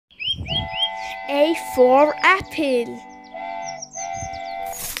A for apple.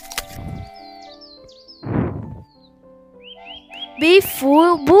 B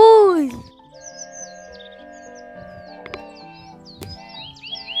for bull.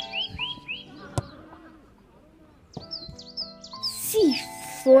 C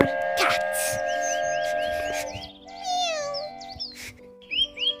for cat.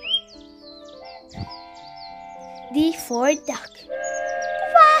 D for duck.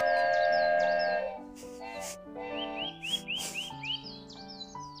 Quack.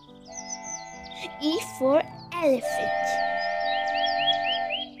 E for elephant.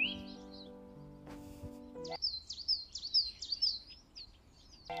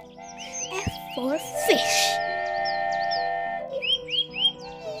 F for fish.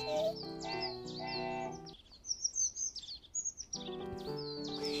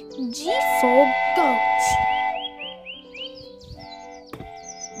 G for goat.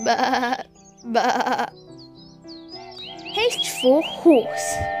 Ba, ba. H for horse.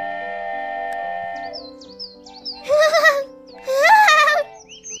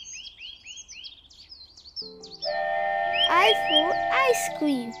 I for ice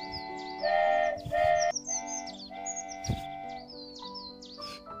cream.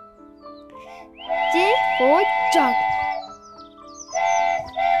 J for jug.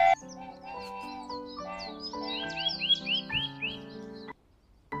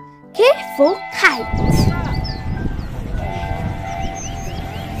 K for kite.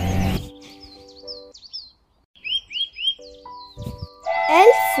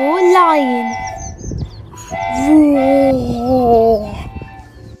 L for lion. Roar,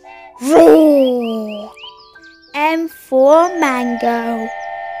 roar. M for mango.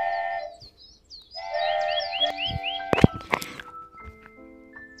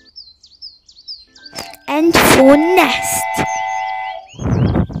 N for nest.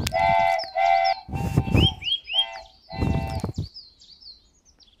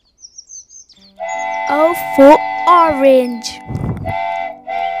 O for orange.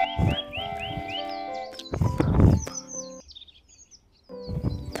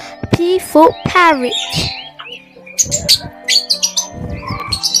 P for parrot.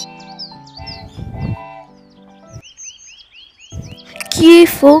 Q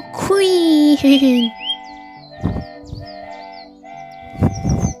for queen.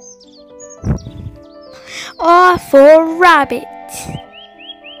 R for rabbit.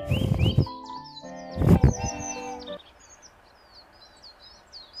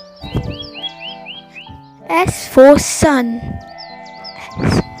 S for sun.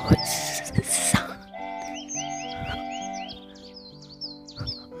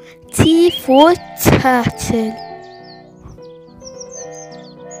 T for turtle.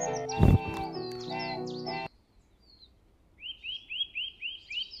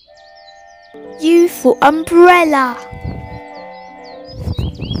 U for umbrella.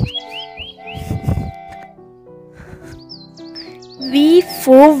 V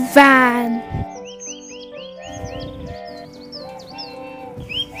for van.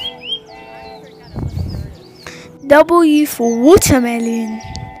 W for watermelon.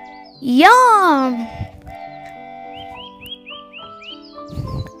 Yum!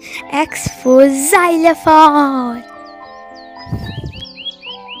 X for xylophone.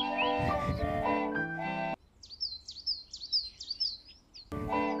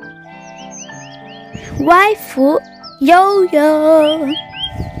 Y for yo-yo.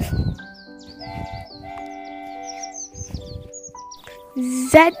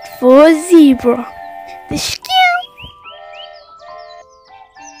 Z for zebra. The skew.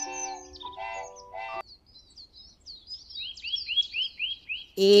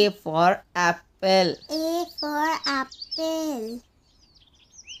 A for apple. A for apple.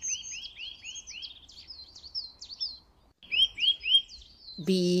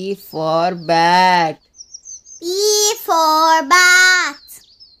 B for bat. B for bat.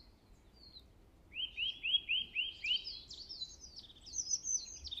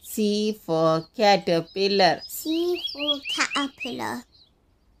 C for caterpillar. C for caterpillar.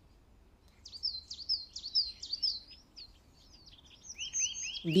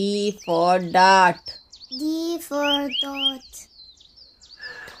 D for dart. D for dot.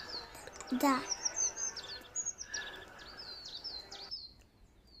 Dot.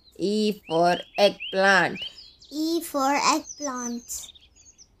 E for eggplant. E for eggplant.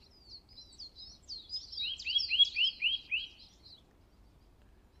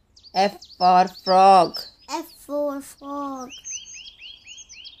 F for frog. F for frog.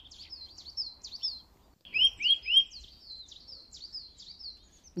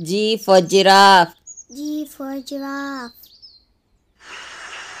 G for giraffe. G for giraffe.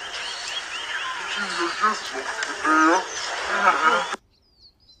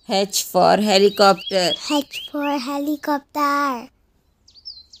 H for helicopter. H for helicopter.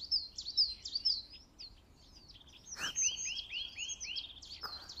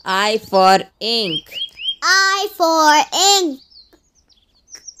 I for ink. I for ink.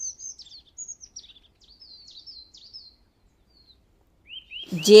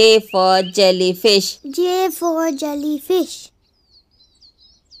 J for jellyfish. J for jellyfish.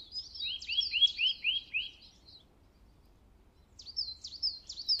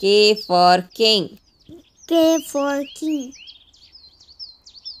 K for king. K for king.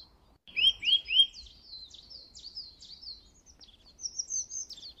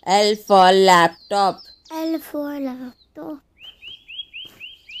 L for laptop. L for laptop.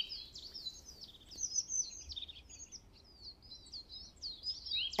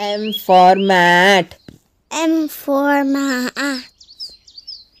 M for mat. M for mat.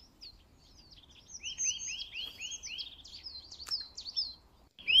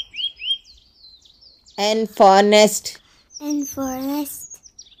 N for nest. N for nest.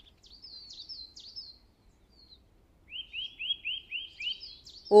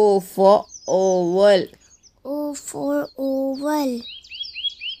 O for oval. O for oval.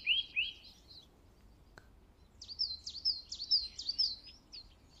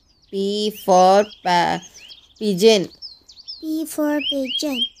 P for pigeon. P for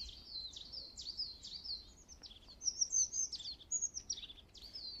pigeon.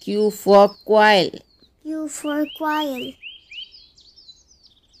 Q for quail. Q for quail.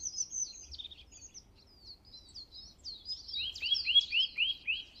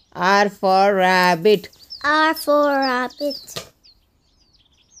 R for rabbit. R for rabbit.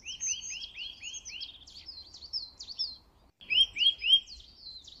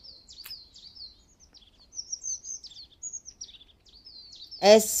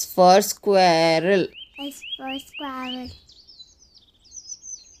 S for squirrel. S for squirrel.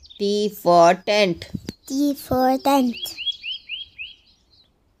 T for tent. T for tent.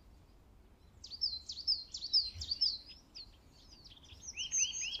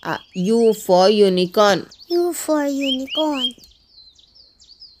 U for unicorn. U for unicorn.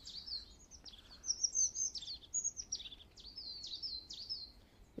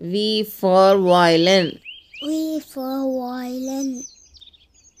 V for violin. V for violin.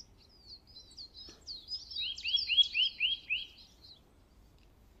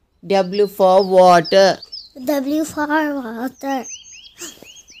 W for water. W for water.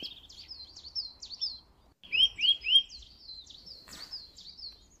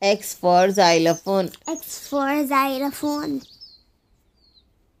 X for xylophone. X for xylophone.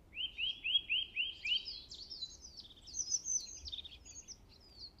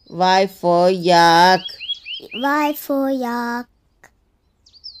 Y for yak. Y for yak.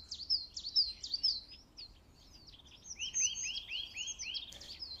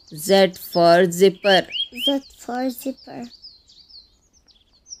 Z for zipper. Z for zipper.